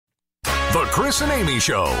The Chris and Amy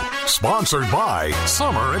Show, sponsored by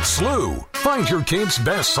Summer at SLU. Find your kids'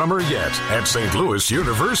 best summer yet at St. Louis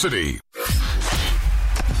University.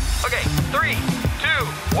 Okay, 3, 2,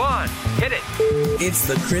 1, hit it. It's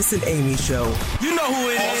the Chris and Amy Show. You know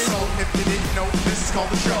who it is. Also, if you didn't know, this is called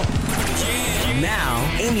the show. Yeah.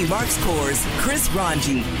 Now, Amy Marks-Core's Chris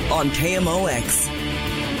Ranji on KMOX.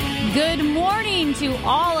 Good morning to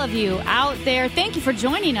all of you out there. Thank you for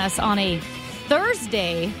joining us on a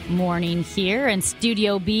Thursday morning here in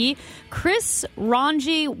Studio B. Chris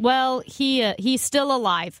Ranji, well, he's still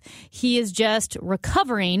alive. He is just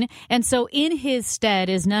recovering. And so in his stead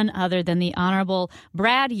is none other than the Honorable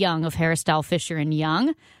Brad Young of Hairstyle Fisher &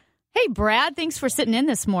 Young. Hey, Brad, thanks for sitting in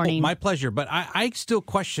this morning. Oh, my pleasure. But I still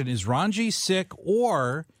question, is Ranji sick,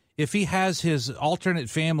 or if he has his alternate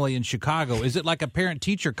family in Chicago, is it like a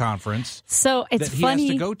parent-teacher conference so it's that he funny,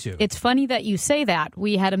 has to go to? It's funny that you say that.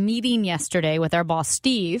 We had a meeting yesterday with our boss,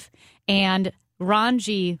 Steve, and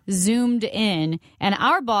Ranji zoomed in, and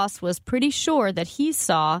our boss was pretty sure that he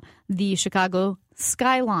saw the Chicago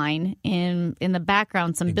skyline in the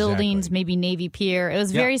background, some buildings, maybe Navy Pier. It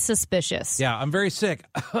was very suspicious. Yeah, I'm very sick.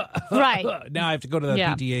 Right. Now I have to go to the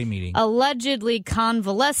PTA meeting. Allegedly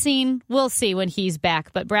convalescing. We'll see when he's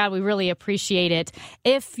back. But, Brad, we really appreciate it.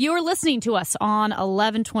 If you're listening to us on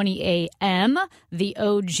 1120 a.m., the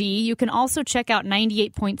OG, you can also check out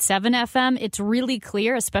 98.7 FM. It's really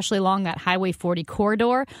clear, especially along that Highway 40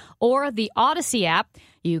 corridor, or the Odyssey app.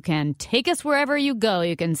 You can take us wherever you go.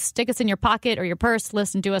 You can stick us in your pocket or your purse,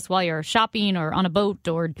 listen to us while you're shopping or on a boat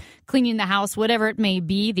or cleaning the house, whatever it may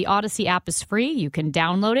be. The Odyssey app is free. You can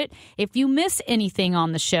download it. If you miss anything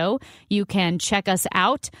on the show, you can check us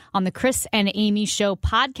out on the Chris and Amy Show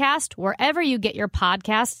podcast. Wherever you get your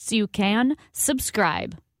podcasts, you can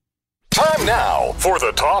subscribe. Time now for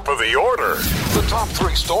the top of the order. The top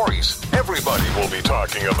 3 stories everybody will be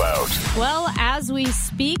talking about. Well, as we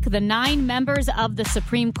speak, the 9 members of the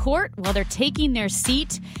Supreme Court, well, they're taking their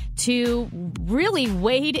seat to really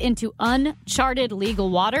wade into uncharted legal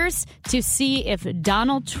waters to see if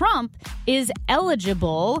Donald Trump is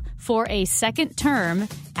eligible for a second term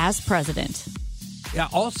as president. Yeah,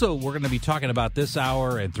 also, we're going to be talking about this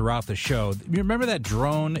hour and throughout the show. You remember that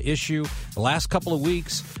drone issue? The last couple of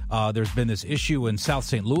weeks, there's been this issue in South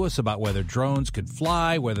St. Louis about whether drones could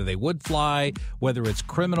fly, whether they would fly, whether it's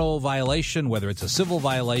criminal violation, whether it's a civil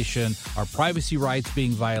violation, our privacy rights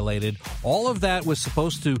being violated. All of that was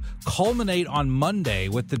supposed to culminate on Monday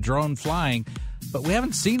with the drone flying, but we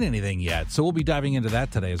haven't seen anything yet. So we'll be diving into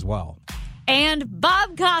that today as well. And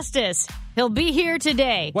Bob Costas, he'll be here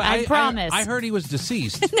today, well, I promise. I heard he was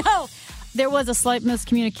deceased. No, there was a slight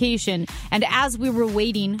miscommunication. And as we were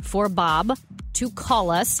waiting for Bob to call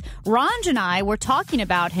us, Ranj and I were talking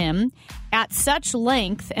about him at such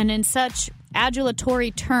length and in such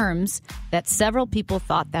adulatory terms that several people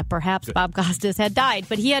thought that perhaps Bob Costas had died,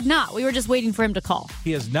 but he had not. We were just waiting for him to call.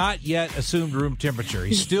 He has not yet assumed room temperature.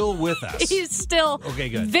 He's still with us. He's still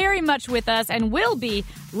very much with us and will be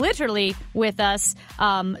literally with us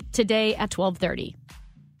today at 12:30.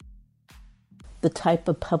 The type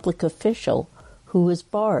of public official who is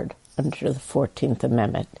barred under the 14th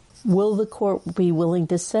Amendment. Will the court be willing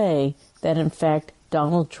to say that, in fact,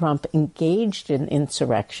 Donald Trump engaged in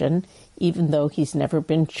insurrection, even though he's never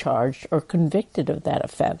been charged or convicted of that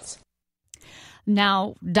offense?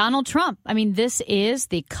 Now, Donald Trump, I mean, this is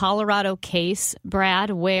the Colorado case,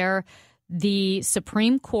 Brad, where the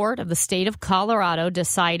Supreme Court of the state of Colorado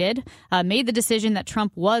made the decision that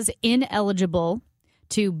Trump was ineligible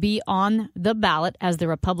to be on the ballot as the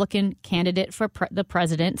Republican candidate for the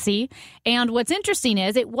presidency. And what's interesting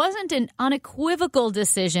is it wasn't an unequivocal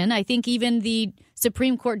decision. I think even the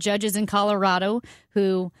Supreme Court judges in Colorado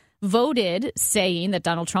who voted saying that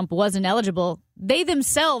Donald Trump wasn't eligible, they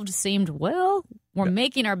themselves seemed, well, we're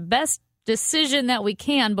making our best decision that we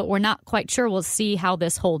can, but we're not quite sure. We'll see how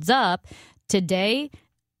this holds up. Today,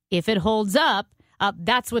 if it holds up,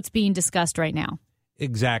 that's what's being discussed right now.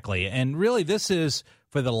 Exactly. And really, this is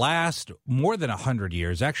for the last more than 100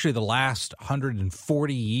 years, actually the last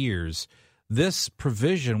 140 years, this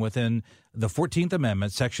provision within the 14th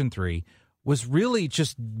Amendment, Section 3, was really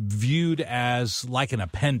just viewed as like an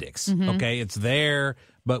appendix. Okay, it's there,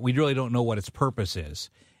 but we really don't know what its purpose is.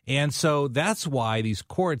 And so that's why these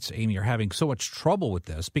courts, Amy, are having so much trouble with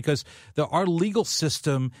this, because our legal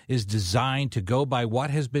system is designed to go by what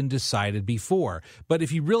has been decided before. But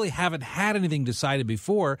if you really haven't had anything decided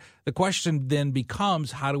before, the question then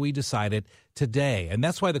becomes, how do we decide it today? And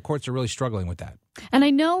that's why the courts are really struggling with that. And I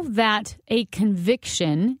know that a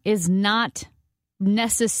conviction is not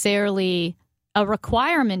necessarily a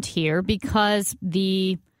requirement here, because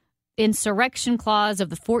the insurrection clause of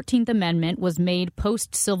the 14th Amendment was made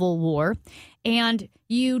post-Civil War, and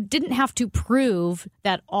you didn't have to prove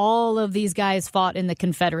that all of these guys fought in the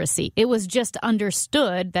Confederacy. It was just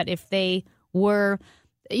understood that if they were,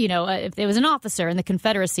 if there was an officer in the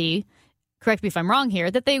Confederacy, correct me if I'm wrong here,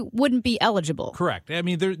 that they wouldn't be eligible. Correct. I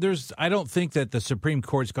mean, I don't think that the Supreme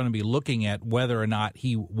Court's going to be looking at whether or not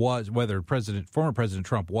whether former President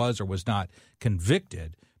Trump was or was not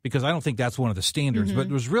convicted, because I don't think that's one of the standards. But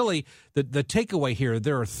it was really the takeaway here.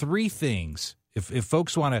 There are three things. If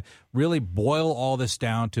folks want to really boil all this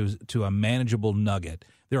down to a manageable nugget,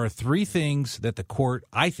 there are three things that the court,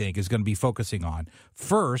 I think, is going to be focusing on.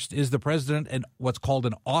 First is the president and what's called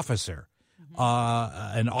an officer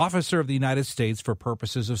of the United States for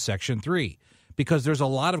purposes of Section 3, because there's a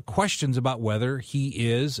lot of questions about whether he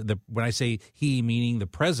is, when I say he, meaning the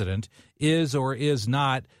president, is or is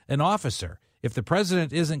not an officer. If the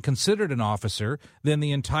president isn't considered an officer, then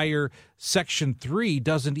the entire Section 3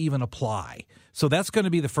 doesn't even apply. So that's going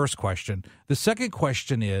to be the first question. The second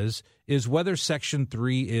question is whether Section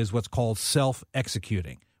 3 is what's called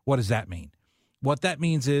self-executing. What does that mean? What that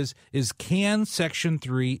means is can Section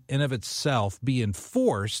 3 in of itself be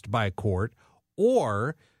enforced by a court,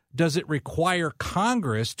 or does it require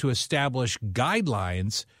Congress to establish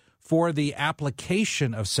guidelines for the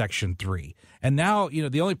application of Section 3? And now,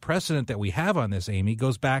 the only precedent that we have on this, Amy,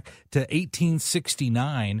 goes back to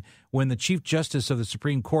 1869, when the Chief Justice of the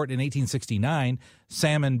Supreme Court in 1869,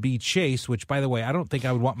 Salmon B. Chase, which, by the way, I don't think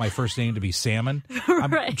I would want my first name to be Salmon.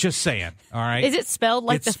 Right. I'm just saying, all right? Is it spelled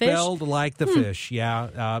like the fish? It's spelled like the fish,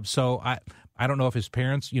 yeah. So I don't know if his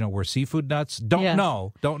parents, were seafood nuts. Don't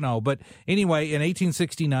know. But anyway, in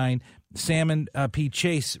 1869, Salmon P.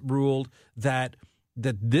 Chase ruled that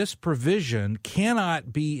this provision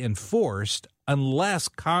cannot be enforced unless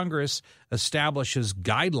Congress establishes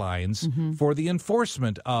guidelines for the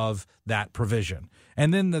enforcement of that provision.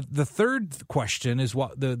 And then the third question is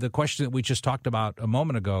what the question that we just talked about a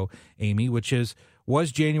moment ago, Amy, which is,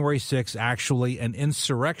 was January 6th actually an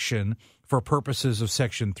insurrection for purposes of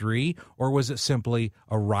Section 3, or was it simply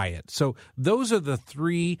a riot? So those are the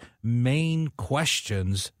three main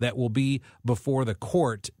questions that will be before the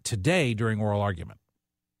court today during oral argument.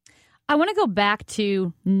 I want to go back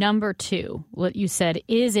to number 2, what you said.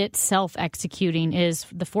 Is it self-executing? Is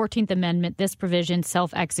the 14th Amendment, this provision,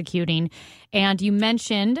 self-executing? And you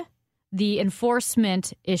mentioned the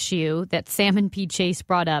enforcement issue that Salmon P. Chase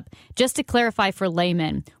brought up. Just to clarify for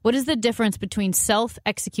laymen, what is the difference between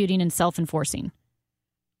self-executing and self-enforcing?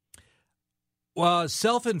 Well,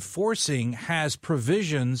 self-enforcing has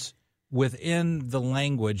provisions within the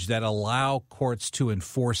language that allow courts to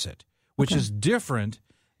enforce it, which is different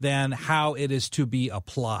than how it is to be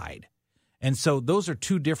applied. And so those are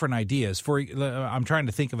two different ideas. I'm trying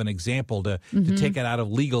to think of an example to take it out of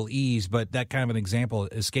legalese, but that kind of an example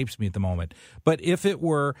escapes me at the moment. But if it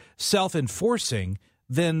were self-enforcing,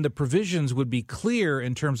 then the provisions would be clear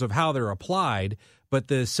in terms of how they're applied, but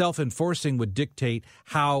the self-enforcing would dictate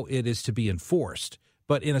how it is to be enforced.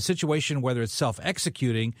 But in a situation whether it's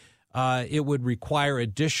self-executing, it would require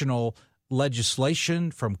additional legislation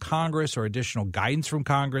from Congress or additional guidance from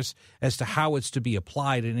Congress as to how it's to be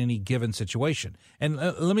applied in any given situation. And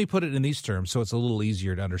let me put it in these terms so it's a little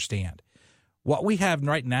easier to understand. What we have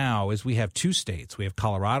right now is we have two states. We have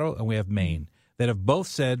Colorado and we have Maine that have both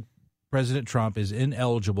said President Trump is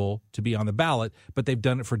ineligible to be on the ballot, but they've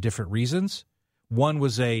done it for different reasons. One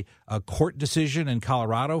was a court decision in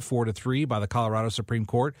Colorado, 4-3 by the Colorado Supreme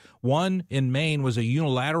Court. One in Maine was a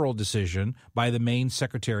unilateral decision by the Maine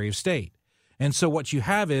Secretary of State. And so what you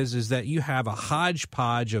have is that you have a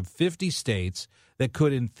hodgepodge of 50 states that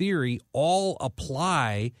could, in theory, all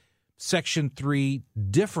apply Section 3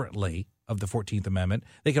 differently of the 14th Amendment.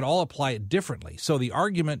 They could all apply it differently. So the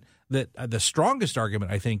argument that the strongest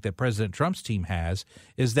argument I think that President Trump's team has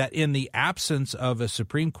is that in the absence of a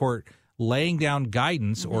Supreme Court laying down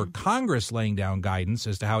guidance or Congress laying down guidance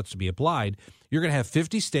as to how it's to be applied, you're going to have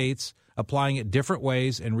 50 states applying it different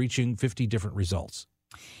ways and reaching 50 different results.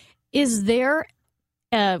 Is there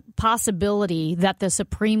a possibility that the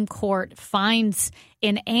Supreme Court finds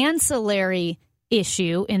an ancillary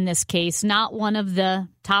issue in this case, not one of the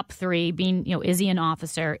top three being, is he an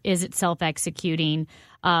officer? Is it self-executing?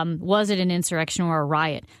 Was it an insurrection or a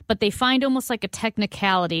riot? But they find almost like a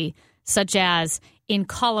technicality, such as in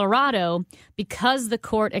Colorado, because the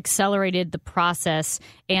court accelerated the process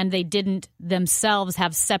and they didn't themselves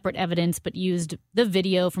have separate evidence but used the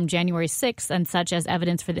video from January 6th and such as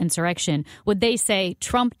evidence for the insurrection, would they say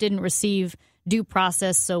Trump didn't receive due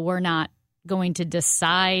process, so we're not going to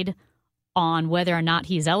decide on whether or not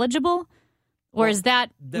he's eligible? Or is have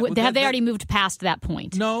they already moved past that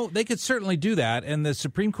point? No, they could certainly do that. And the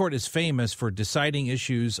Supreme Court is famous for deciding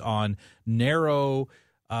issues on narrow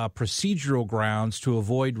procedural grounds to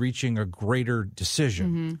avoid reaching a greater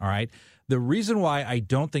decision. All right. The reason why I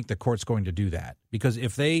don't think the court's going to do that, because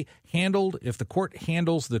if the court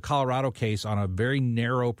handles the Colorado case on a very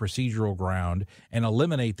narrow procedural ground and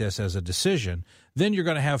eliminate this as a decision, then you're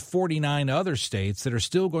going to have 49 other states that are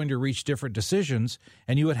still going to reach different decisions,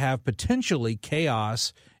 and you would have potentially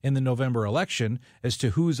chaos in the November election as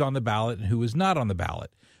to who's on the ballot and who is not on the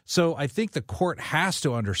ballot. So I think the court has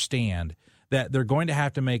to understand that they're going to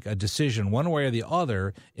have to make a decision one way or the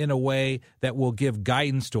other in a way that will give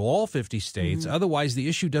guidance to all 50 states. Otherwise, the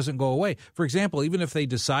issue doesn't go away. For example, even if they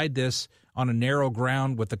decide this on a narrow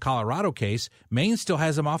ground with the Colorado case, Maine still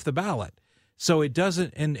has them off the ballot. So it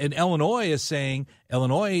doesn't – and Illinois is saying –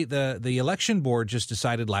 the election board just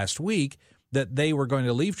decided last week that they were going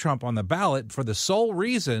to leave Trump on the ballot for the sole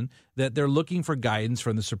reason that they're looking for guidance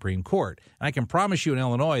from the Supreme Court. And I can promise you in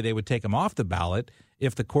Illinois they would take him off the ballot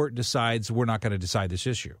if the court decides we're not going to decide this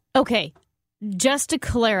issue. Okay. Just to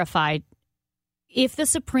clarify, if the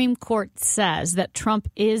Supreme Court says that Trump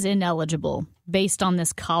is ineligible based on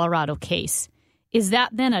this Colorado case, is that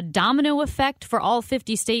then a domino effect for all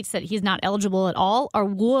 50 states that he's not eligible at all? Or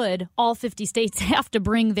would all 50 states have to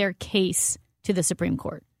bring their case to the Supreme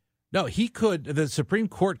Court? No, he could. The Supreme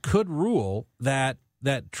Court could rule that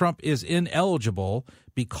Trump is ineligible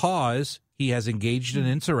because he has engaged in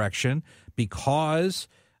insurrection, because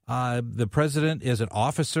the president is an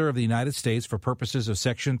officer of the United States for purposes of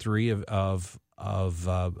Section 3 of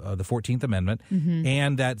the 14th Amendment,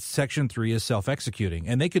 and that Section 3 is self-executing.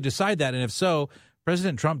 And they could decide that, and if so,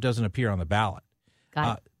 President Trump doesn't appear on the ballot.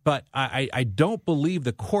 But I don't believe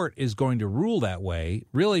the court is going to rule that way,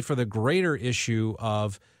 really for the greater issue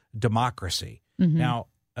of democracy. Now,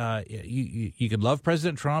 you can love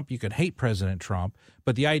President Trump, you can hate President Trump,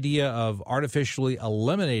 but the idea of artificially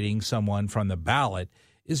eliminating someone from the ballot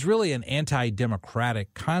is really an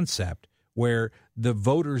anti-democratic concept where the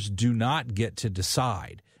voters do not get to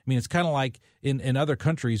decide. I mean, it's kind of like in other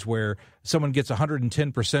countries where someone gets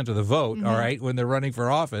 110% of the vote, all right, when they're running for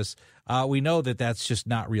office. We know that that's just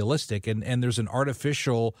not realistic, and there's an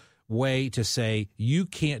artificial way to say you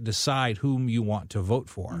can't decide whom you want to vote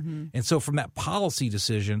for. And so from that policy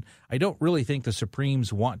decision, I don't really think the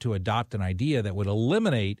Supremes want to adopt an idea that would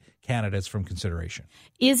eliminate candidates from consideration.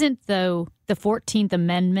 Isn't, though, the 14th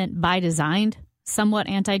Amendment by design somewhat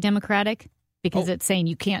anti-democratic? Because it's saying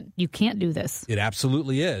you can't do this. It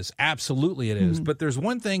absolutely is. Absolutely it is. But there's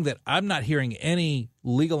one thing that I'm not hearing any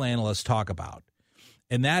legal analysts talk about,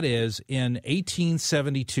 and that is in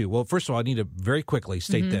 1872. Well, first of all, I need to very quickly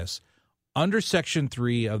state this. Under Section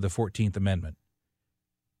 3 of the 14th Amendment,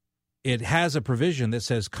 it has a provision that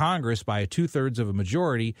says Congress, by a 2/3 of a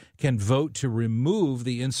majority, can vote to remove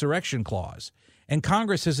the insurrection clause. And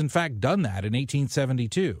Congress has, in fact, done that in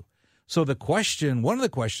 1872. So the question, one of the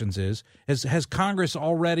questions is has Congress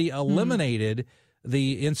already eliminated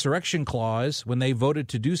the insurrection clause when they voted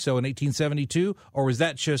to do so in 1872, or was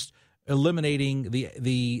that just eliminating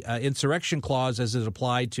the insurrection clause as it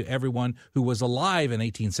applied to everyone who was alive in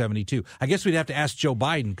 1872? I guess we'd have to ask Joe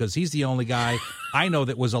Biden, because he's the only guy I know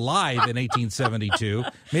that was alive in 1872.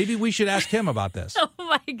 Maybe we should ask him about this. Oh,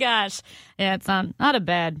 my gosh. Yeah, it's not a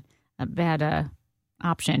bad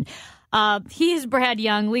option. He is Brad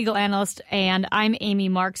Young, legal analyst, and I'm Amy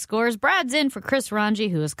Markscores. Brad's in for Chris Ranji,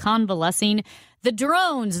 who is convalescing. The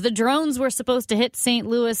drones were supposed to hit St.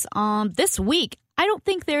 Louis this week. I don't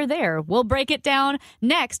think they're there. We'll break it down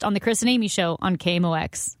next on the Chris and Amy Show on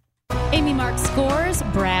KMOX. Amy Markscores,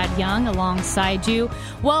 Brad Young alongside you.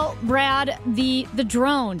 Well, Brad, the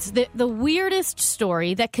drones, the weirdest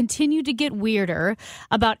story that continued to get weirder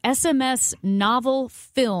about SMS Novel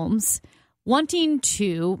Films wanting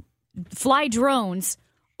to fly drones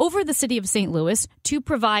over the city of St. Louis to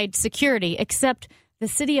provide security, except the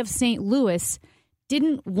city of St. Louis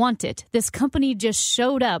didn't want it. This company just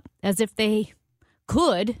showed up as if they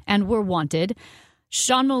could and were wanted.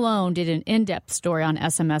 Sean Malone did an in-depth story on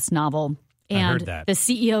SMS Novel. And I heard that. The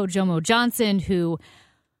CEO, Jomo Johnson, who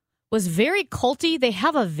was very culty, they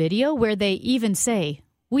have a video where they even say,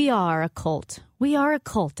 "We are a cult. We are a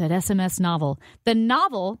cult at SMS Novel." The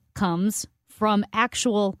novel comes from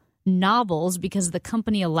actual novels because the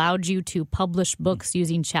company allowed you to publish books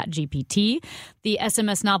using ChatGPT. The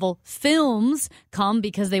SMS Novel films come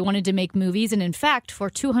because they wanted to make movies. And in fact, for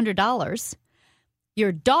 $200,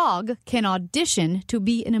 your dog can audition to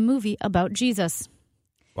be in a movie about Jesus.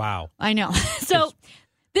 Wow. I know. So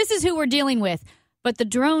this is who we're dealing with. But the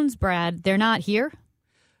drones, Brad, they're not here?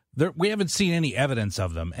 We haven't seen any evidence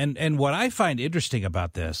of them. And what I find interesting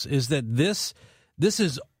about this is that this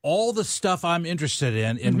is all the stuff I'm interested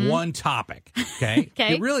in one topic. Okay?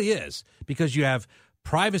 Okay. It really is, because you have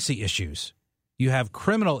privacy issues, you have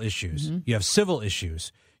criminal issues, you have civil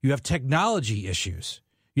issues, you have technology issues,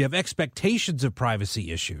 you have expectations of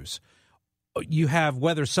privacy issues. You have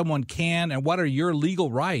whether someone can and what are your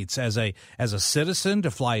legal rights as a citizen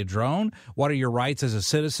to fly a drone? What are your rights as a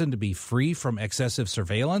citizen to be free from excessive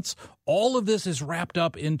surveillance? All of this is wrapped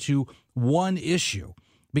up into one issue,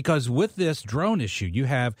 because with this drone issue, you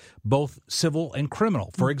have both civil and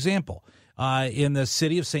criminal. For example, in the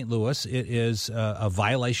city of St. Louis, it is a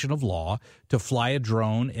violation of law to fly a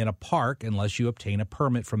drone in a park unless you obtain a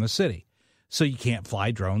permit from the city. So you can't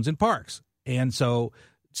fly drones in parks. And so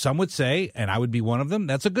some would say, and I would be one of them,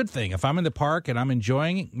 that's a good thing. If I'm in the park and I'm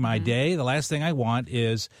enjoying my day, the last thing I want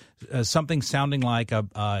is something sounding like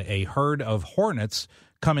a herd of hornets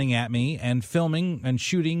coming at me and filming and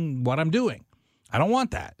shooting what I'm doing. I don't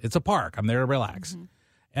want that. It's a park. I'm there to relax.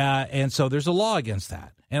 And so there's a law against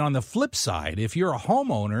that. And on the flip side, if you're a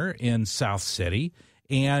homeowner in South City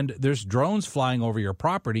and there's drones flying over your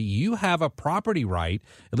property, you have a property right,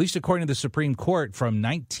 at least according to the Supreme Court from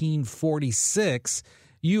 1946,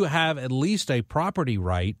 you have at least a property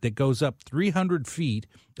right that goes up 300 feet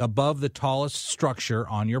above the tallest structure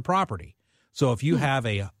on your property. So if you have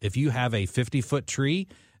a 50-foot tree,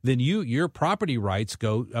 then your property rights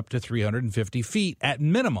go up to 350 feet at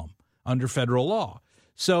minimum under federal law.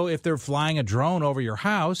 So if they're flying a drone over your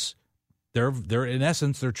house, they're in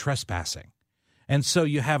essence they're trespassing. And so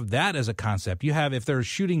you have that as a concept. You have, if they're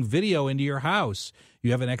shooting video into your house,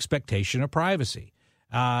 you have an expectation of privacy.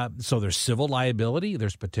 So there's civil liability,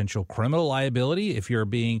 there's potential criminal liability if you're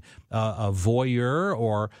being a voyeur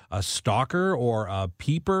or a stalker or a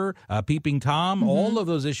peeping Tom. All of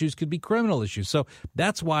those issues could be criminal issues. So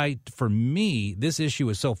that's why, for me, this issue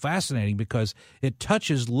is so fascinating, because it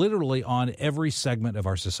touches literally on every segment of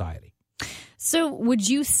our society. So would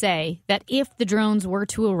you say that if the drones were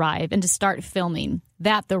to arrive and to start filming,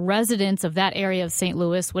 that the residents of that area of St.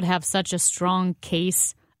 Louis would have such a strong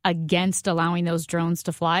case against allowing those drones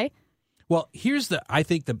to fly? Well, yes,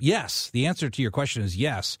 the answer to your question is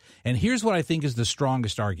yes. And here's what I think is the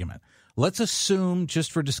strongest argument. Let's assume,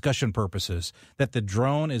 just for discussion purposes, that the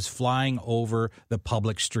drone is flying over the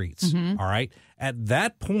public streets. All right. At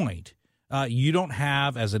that point, you don't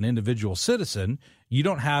have, as an individual citizen, you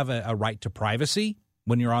don't have a right to privacy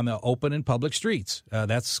when you're on the open and public streets.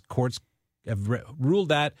 Courts have ruled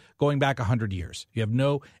that going back 100 years. You have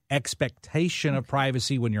no expectation of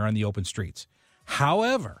privacy when you're on the open streets.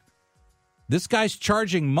 However, this guy's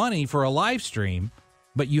charging money for a live stream,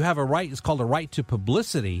 but you have a right, it's called a right to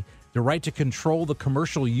publicity, the right to control the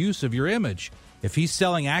commercial use of your image. If he's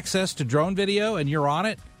selling access to drone video and you're on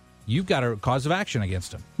it, you've got a cause of action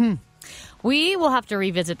against him. We will have to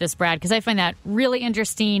revisit this, Brad, because I find that really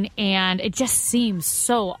interesting, and it just seems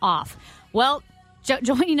so off. Well,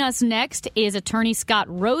 joining us next is attorney Scott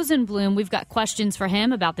Rosenblum. We've got questions for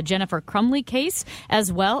him about the Jennifer Crumbley case,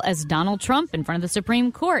 as well as Donald Trump in front of the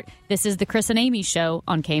Supreme Court. This is the Chris and Amy Show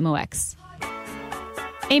on KMOX.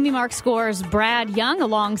 Amy Mark scores Brad Young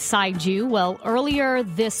alongside you. Well, earlier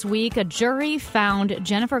this week, a jury found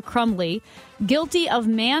Jennifer Crumbley guilty of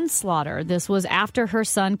manslaughter. This was after her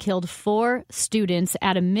son killed 4 students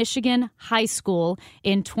at a Michigan high school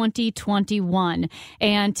in 2021.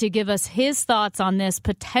 And to give us his thoughts on this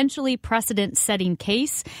potentially precedent-setting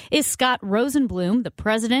case is Scott Rosenblum, the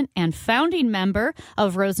president and founding member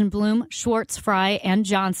of Rosenblum, Schwartz, Fry, and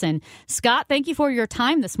Johnson. Scott, thank you for your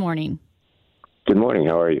time this morning. Good morning.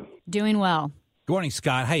 How are you? Doing well. Good morning,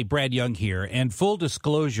 Scott. Hey, Brad Young here. And full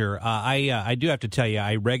disclosure, I do have to tell you,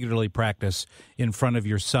 I regularly practice in front of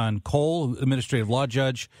your son, Cole, administrative law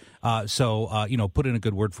judge. So put in a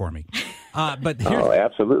good word for me. But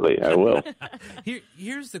absolutely, I will.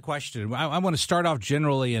 Here's the question. I want to start off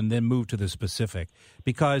generally and then move to the specific,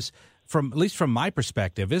 because at least from my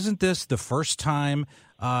perspective, isn't this the first time,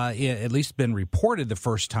 at least been reported the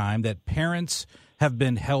first time, that parents have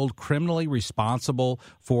been held criminally responsible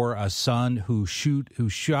for a son who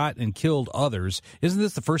shot and killed others? Isn't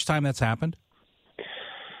this the first time that's happened?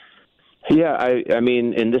 Yeah, I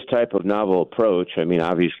mean, in this type of novel approach, I mean,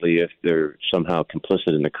 obviously, if they're somehow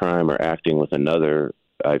complicit in the crime or acting with another,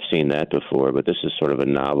 I've seen that before, but this is sort of a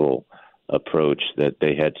novel approach that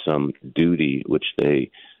they had some duty which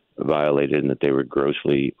they violated, and that they were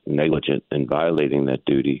grossly negligent in violating that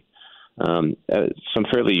duty. Some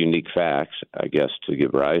fairly unique facts, I guess, to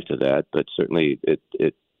give rise to that, but certainly it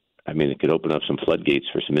could open up some floodgates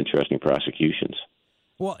for some interesting prosecutions.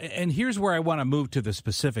 Well, and here's where I want to move to the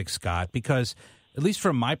specifics, Scott, because at least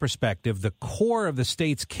from my perspective, the core of the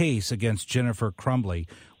state's case against Jennifer Crumbley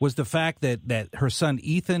was the fact that her son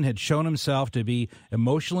Ethan had shown himself to be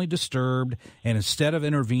emotionally disturbed, and instead of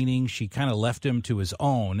intervening, she kind of left him to his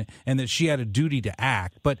own, and that she had a duty to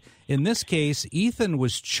act. But in this case, Ethan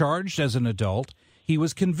was charged as an adult. He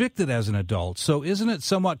was convicted as an adult. So isn't it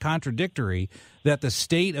somewhat contradictory that the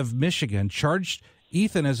state of Michigan charged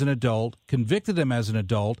Ethan as an adult, convicted him as an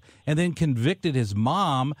adult, and then convicted his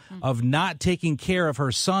mom of not taking care of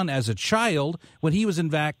her son as a child when he was in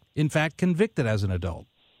fact convicted as an adult?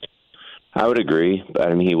 I would agree, but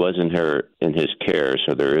I mean, he was in his care,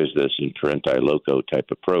 so there is this in parenti loco type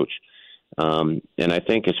approach. And I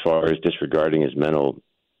think as far as disregarding his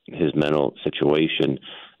mental situation,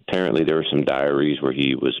 apparently there were some diaries where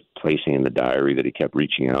he was placing in the diary that he kept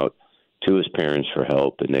reaching out to his parents for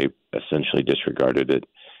help, and they essentially disregarded it.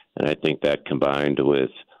 And I think that combined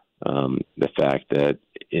with the fact that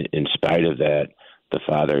in spite of that, the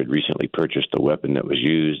father had recently purchased a weapon that was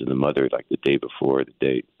used, and the mother, like the day before,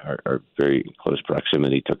 are very close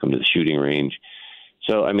proximity, took him to the shooting range.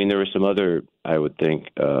 So, I mean, there were some other, I would think,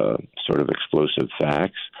 sort of explosive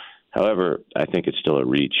facts. However, I think it's still a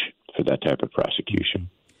reach for that type of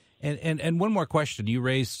prosecution. And one more question. You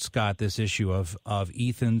raised, Scott, this issue of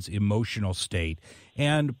Ethan's emotional state.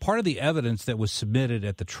 And part of the evidence that was submitted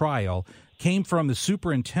at the trial came from the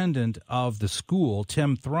superintendent of the school,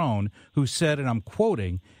 Tim Throne, who said, and I'm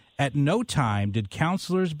quoting, "At no time did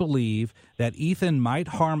counselors believe that Ethan might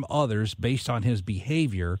harm others based on his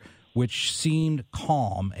behavior, which seemed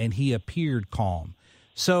calm, and he appeared calm."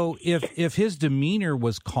 So if his demeanor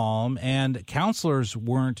was calm and counselors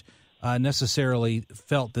weren't necessarily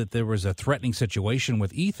felt that there was a threatening situation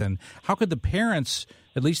with Ethan, how could the parents,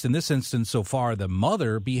 at least in this instance so far, the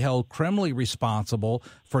mother, be held criminally responsible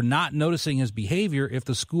for not noticing his behavior if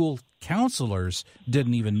the school counselors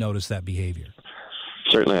didn't even notice that behavior?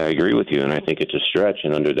 Certainly, I agree with you, and I think it's a stretch.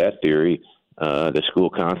 And under that theory, the school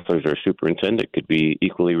counselors or superintendent could be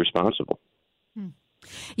equally responsible.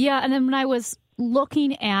 Yeah, and then when I was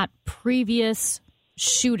looking at previous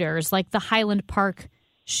shooters, like the Highland Park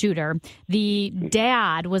shooter, the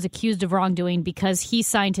dad was accused of wrongdoing because he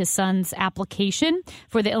signed his son's application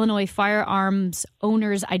for the Illinois firearms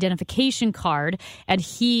owner's identification card, and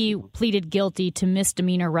he pleaded guilty to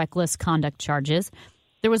misdemeanor reckless conduct charges.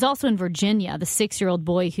 There was also in Virginia, the 6-year-old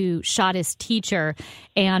boy who shot his teacher,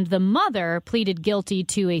 and the mother pleaded guilty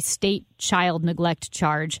to a state child neglect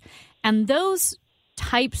charge. And those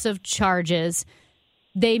types of charges,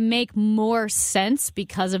 they make more sense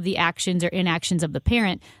because of the actions or inactions of the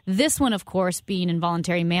parent. This one, of course, being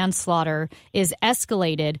involuntary manslaughter, is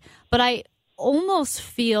escalated. But I almost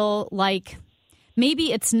feel like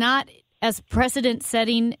maybe it's not as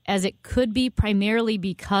precedent-setting as it could be, primarily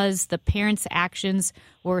because the parents' actions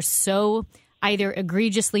were so either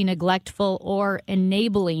egregiously neglectful or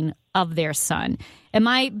enabling of their son. Am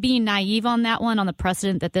I being naive on that one, on the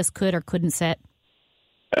precedent that this could or couldn't set?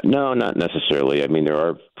 No, not necessarily. I mean, there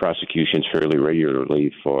are prosecutions fairly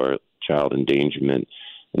regularly for child endangerment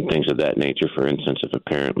and things of that nature. For instance, if a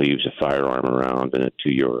parent leaves a firearm around and a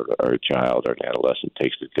 2-year-old or a child or an adolescent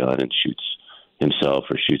takes the gun and shoots himself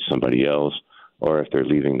or shoots somebody else, or if they're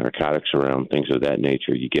leaving narcotics around, things of that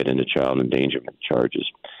nature, you get into child endangerment charges.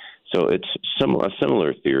 So it's a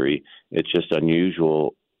similar theory. It's just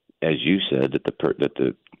unusual, as you said, that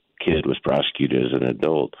the kid was prosecuted as an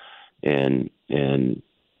adult, and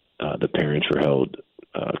the parents were held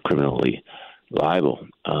criminally liable.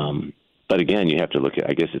 But again, you have to look at,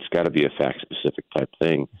 I guess it's got to be a fact-specific type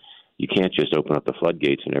thing. You can't just open up the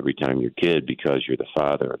floodgates and every time your kid, because you're the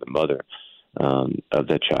father or the mother of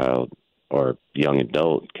that child or young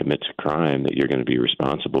adult commits a crime, that you're going to be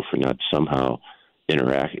responsible for not somehow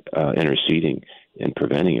interceding and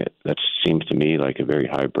preventing it. That seems to me like a very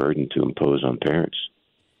high burden to impose on parents.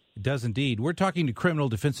 It does indeed. We're talking to criminal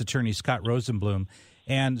defense attorney Scott Rosenblum.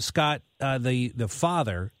 And Scott, the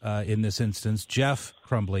father in this instance, Jeff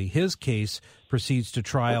Crumbley, his case proceeds to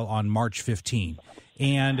trial on March 15.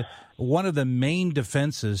 And one of the main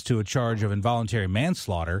defenses to a charge of involuntary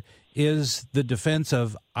manslaughter is the defense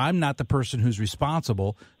of, I'm not the person who's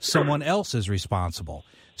responsible, someone else is responsible.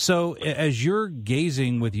 So as you're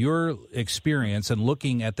gazing with your experience and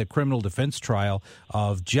looking at the criminal defense trial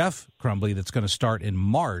of Jeff Crumbley that's going to start in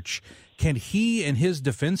March, can he and his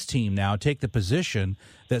defense team now take the position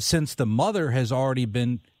that since the mother has already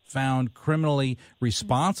been found criminally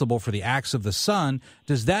responsible for the acts of the son,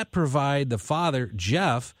 does that provide the father,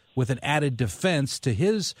 Jeff, with an added defense to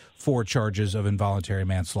his 4 charges of involuntary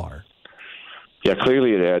manslaughter? Yeah,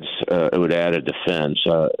 clearly it would add a defense.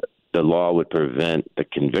 The law would prevent the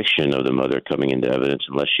conviction of the mother coming into evidence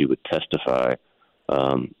unless she would testify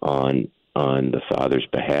on the father's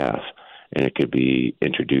behalf, and it could be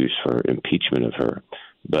introduced for impeachment of her.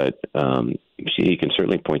 But he can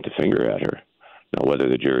certainly point the finger at her. Now, whether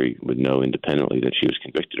the jury would know independently that she was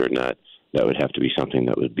convicted or not, that would have to be something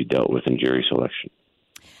that would be dealt with in jury selection.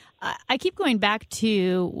 I keep going back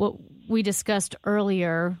to what we discussed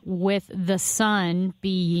earlier with the son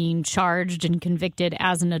being charged and convicted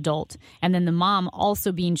as an adult, and then the mom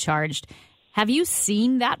also being charged. Have you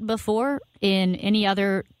seen that before in any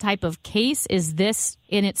other type of case? Is this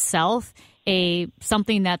in itself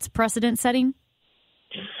something that's precedent-setting?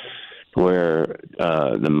 Where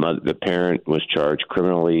the parent was charged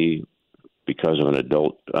criminally because of an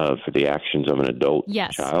adult, for the actions of an adult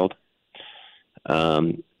child?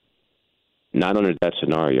 Not under that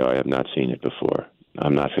scenario. I have not seen it before.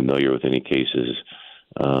 I'm not familiar with any cases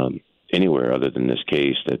anywhere other than this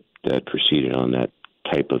case that proceeded on that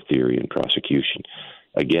type of theory in prosecution.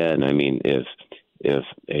 Again, I mean, if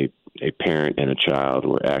a parent and a child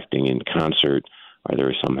were acting in concert, or they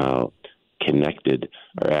were somehow connected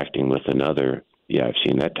or acting with another, I've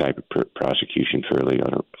seen that type of prosecution fairly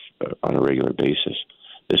on a regular basis.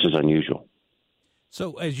 This is unusual.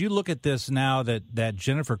 So as you look at this now that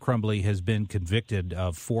Jennifer Crumbley has been convicted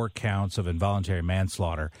of 4 counts of involuntary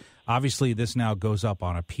manslaughter, obviously this now goes up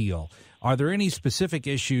on appeal. Are there any specific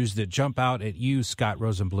issues that jump out at you, Scott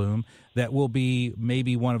Rosenblum, that will be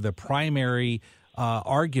maybe one of the primary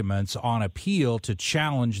arguments on appeal to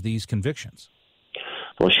challenge these convictions?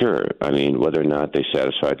 Well, sure. I mean, whether or not they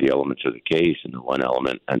satisfied the elements of the case, and the one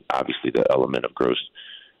element, and obviously the element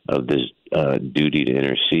of this duty to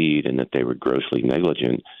intercede, and that they were grossly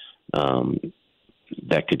negligent,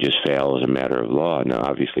 that could just fail as a matter of law. Now,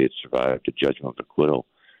 obviously, it survived a judgment of acquittal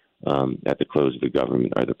at the close of the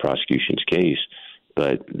government or the prosecution's case,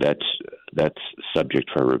 but that's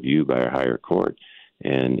subject for review by a higher court.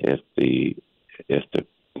 And if the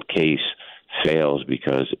case fails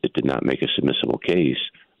because it did not make a submissible case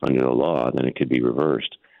under the law, then it could be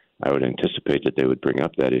reversed. I would anticipate that they would bring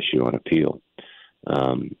up that issue on appeal.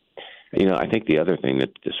 I think the other thing that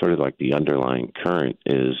sort of like the underlying current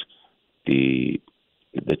is the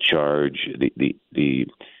charge, the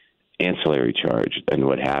ancillary charge, and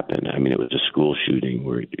what happened. I mean, it was a school shooting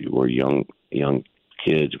where young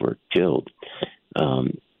kids were killed.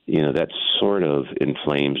 That sort of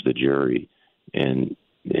inflames the jury, and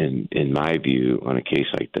in my view, on a case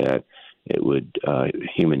like that, it would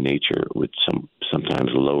human nature would sometimes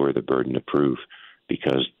lower the burden of proof,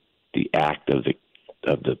 because the act of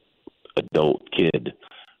the adult kid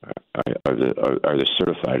or the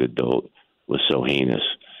certified adult was so heinous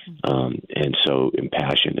and so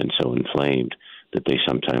impassioned and so inflamed that they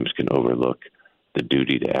sometimes can overlook the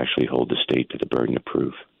duty to actually hold the state to the burden of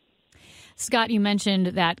proof. Scott, you mentioned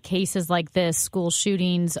that cases like this, school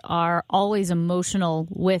shootings, are always emotional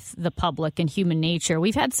with the public and human nature.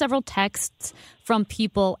 We've had several texts from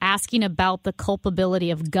people asking about the culpability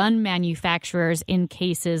of gun manufacturers in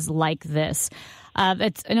cases like this. I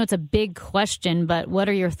know it's a big question, but what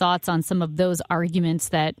are your thoughts on some of those arguments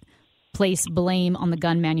that place blame on the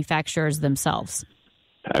gun manufacturers themselves?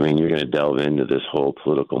 I mean, you're going to delve into this whole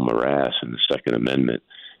political morass in the Second Amendment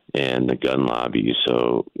and the gun lobby.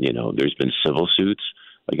 So, there's been civil suits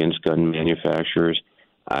against gun manufacturers.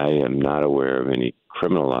 I am not aware of any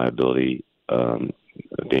criminal liability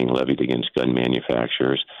being levied against gun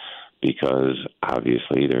manufacturers, because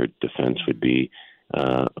obviously their defense would be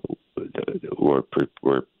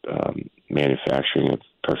we're manufacturing a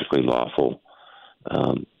perfectly lawful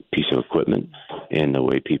piece of equipment, and the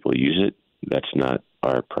way people use it, that's not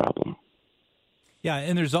our problem. Yeah,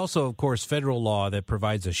 and there's also, of course, federal law that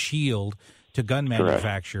provides a shield to gun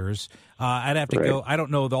manufacturers. I'd have to go. I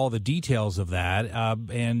don't know all the details of that,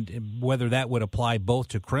 and whether that would apply both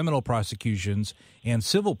to criminal prosecutions and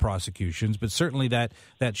civil prosecutions. But certainly that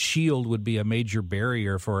shield would be a major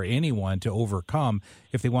barrier for anyone to overcome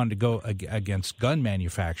if they wanted to go against gun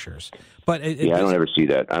manufacturers. But I don't ever see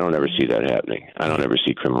that. I don't ever see that happening. I don't ever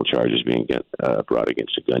see criminal charges being brought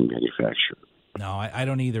against a gun manufacturer. No, I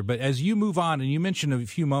don't either. But as you move on, and you mentioned a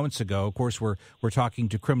few moments ago, of course, we're talking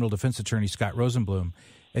to criminal defense attorney Scott Rosenblum.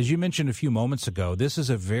 As you mentioned a few moments ago, this is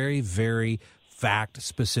a very, very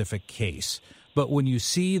fact-specific case. But when you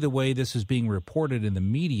see the way this is being reported in the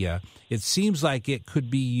media, it seems like it could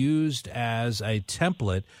be used as a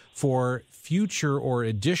template for future or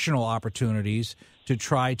additional opportunities to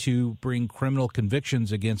try to bring criminal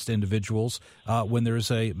convictions against individuals when there's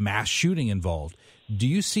a mass shooting involved. Do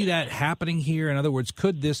you see that happening here? In other words,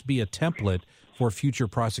 could this be a template for future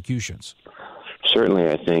prosecutions? Certainly,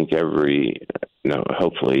 I think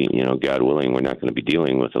hopefully, God willing, we're not going to be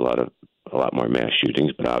dealing with a lot more mass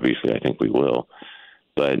shootings, but obviously I think we will.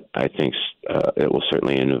 but I think it will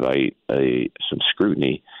certainly invite some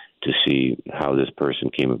scrutiny to see how this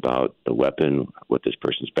person came about the weapon, what this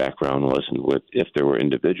person's background was, and if there were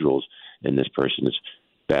individuals in this person's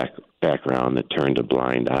background that turned a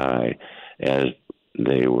blind eye as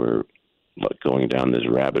they were going down this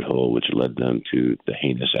rabbit hole, which led them to the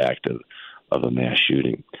heinous act of a mass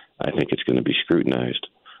shooting. I think it's going to be scrutinized.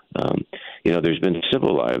 There's been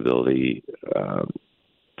civil liability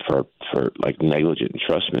for like negligent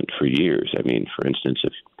entrustment for years. I mean, for instance,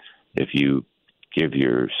 if you give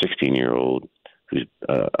your 16-year-old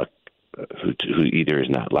who either is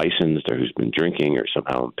not licensed or who's been drinking or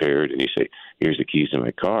somehow impaired, and you say, "Here's the keys to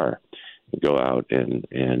my car, go out and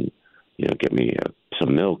get me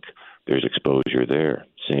some milk," there's exposure there.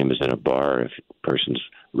 Same as in a bar, if a person's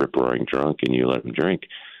rip-roaring drunk and you let them drink.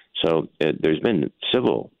 So there's been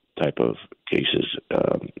civil type of cases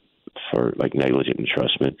for like negligent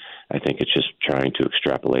entrustment. I think it's just trying to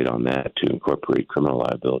extrapolate on that to incorporate criminal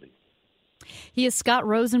liability. He is Scott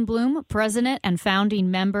Rosenblum, president and founding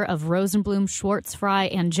member of Rosenblum, Schwartz, Fry,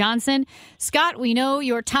 and Johnson. Scott, we know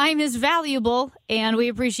your time is valuable, and we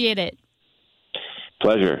appreciate it.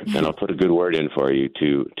 Pleasure, and I'll put a good word in for you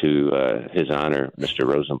to his honor, Mr.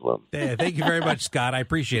 Rosenblum. Yeah, thank you very much, Scott. I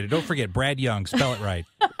appreciate it. Don't forget, Brad Young. Spell it right.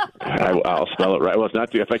 I'll spell it right. Well, it's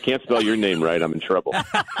not. If I can't spell your name right, I'm in trouble.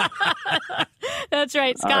 That's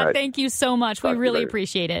right. Scott, right. Thank you so much. We really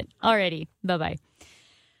appreciate it. Alrighty. Bye-bye.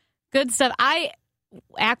 Good stuff. I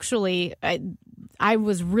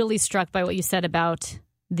was really struck by what you said about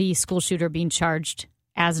the school shooter being charged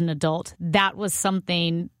as an adult. That was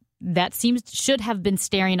something that should have been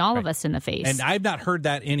staring all of us in the face. And I've not heard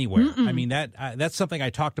that anywhere. Mm-mm. I mean, that's something I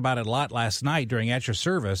talked about a lot last night during At Your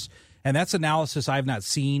Service, and that's analysis I've not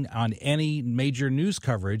seen on any major news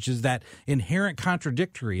coverage, is that inherent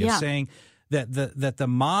contradictory of saying that the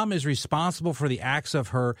mom is responsible for the acts of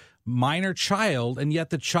her minor child, and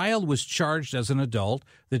yet the child was charged as an adult,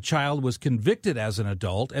 the child was convicted as an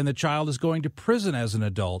adult, and the child is going to prison as an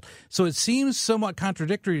adult. So it seems somewhat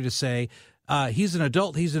contradictory to say, he's an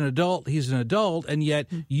adult, and yet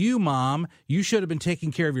you, mom, you should have been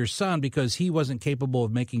taking care of your son because he wasn't capable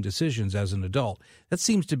of making decisions as an adult. That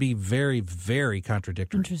seems to be very, very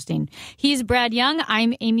contradictory. Interesting. He's Brad Young.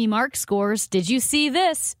 I'm Amy Mark. Scores Did You See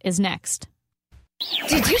This? Is next.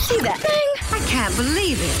 Did you see that thing? I can't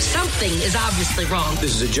believe it. Something is obviously wrong.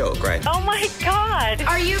 This is a joke, right? Oh, my God.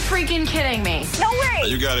 Are you freaking kidding me? No way.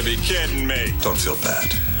 You gotta be kidding me. Don't feel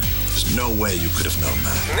bad. There's no way you could have known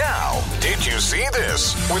that. Now, Did You See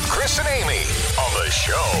This? With Chris and Amy on the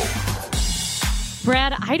show.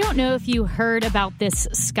 Brad, I don't know if you heard about this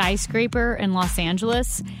skyscraper in Los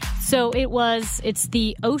Angeles. So it's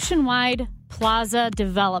the Oceanwide Plaza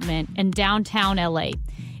development in downtown LA.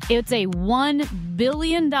 It's a $1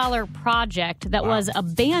 billion project that was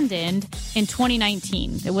abandoned in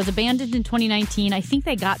 2019. It was abandoned in 2019. I think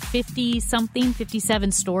they got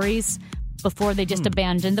 57 stories before they just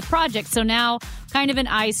abandoned the project. So now, kind of an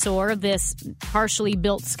eyesore, this partially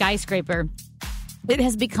built skyscraper, it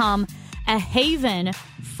has become a haven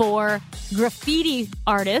for graffiti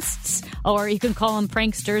artists, or you can call them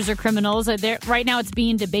pranksters or criminals. Right now it's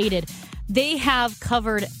being debated. They have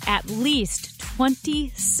covered at least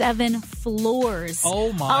 27 floors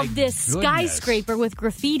of this skyscraper with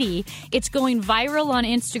graffiti. It's going viral on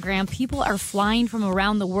Instagram. People are flying from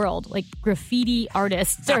around the world, like graffiti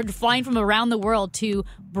artists are flying from around the world to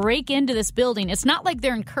break into this building. It's not like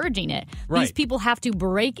they're encouraging it. Right. These people have to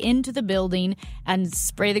break into the building and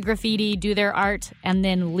spray the graffiti, do their art, and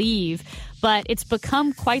then leave. But it's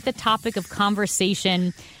become quite the topic of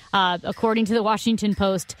conversation. According to the Washington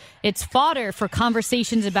Post, it's fodder for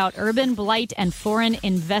conversations about urban blight and foreign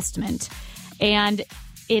investment. And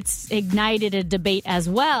it's ignited a debate as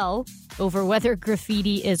well over whether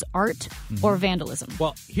graffiti is art or vandalism.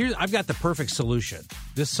 Well, I've got the perfect solution.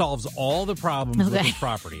 This solves all the problems with this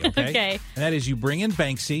property, okay? And that is, you bring in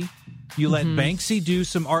Banksy, you let Banksy do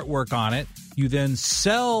some artwork on it, you then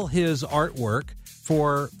sell his artwork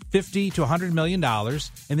for $50 to $100 million,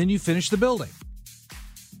 and then you finish the building.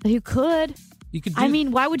 You could.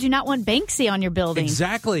 Why would you not want Banksy on your building?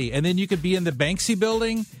 Exactly. And then you could be in the Banksy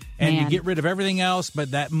building and you get rid of everything else, but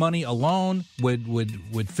that money alone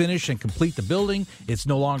would finish and complete the building. It's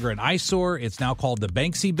no longer an eyesore. It's now called the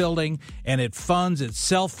Banksy building, and it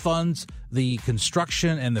self-funds the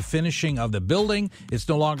construction and the finishing of the building. It's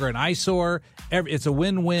no longer an eyesore. It's a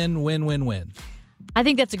win-win, win-win-win. I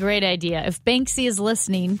think that's a great idea. If Banksy is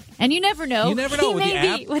listening, and you never know. You never know he with the may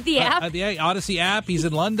app. be with the app. The Odyssey app. He's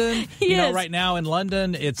in London. He is. Right now in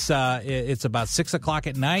London, it's about 6:00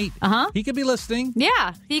 at night. He could be listening.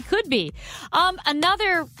 Yeah, he could be.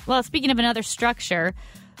 Speaking of another structure,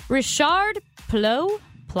 Richard Plot,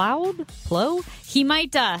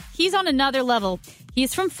 he's on another level.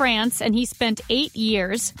 He's from France, and he spent 8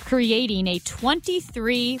 years creating a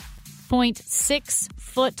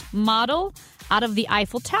 23.6-foot model out of the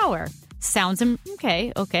Eiffel Tower. Sounds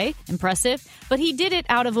okay, impressive. But he did it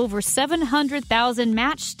out of over 700,000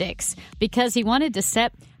 matchsticks because he wanted to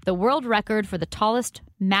set the world record for the tallest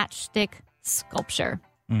matchstick sculpture.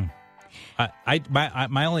 My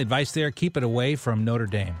only advice there: keep it away from Notre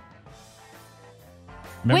Dame.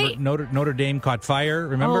 Remember, Notre Dame caught fire,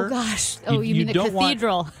 remember? Oh, gosh. You mean the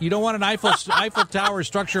cathedral. You don't want an Eiffel Tower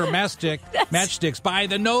structure of matchsticks by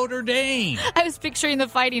the Notre Dame. I was picturing the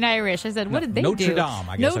Fighting Irish. I said, what did they do? Notre Dame,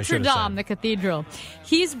 I guess Notre Dame, the cathedral.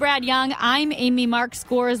 He's Brad Young. I'm Amy Mark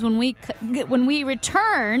Scores. When we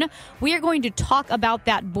return, we are going to talk about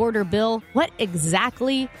that border bill. What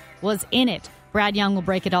exactly was in it? Brad Young will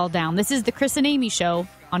break it all down. This is the Chris and Amy Show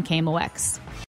on KMOX.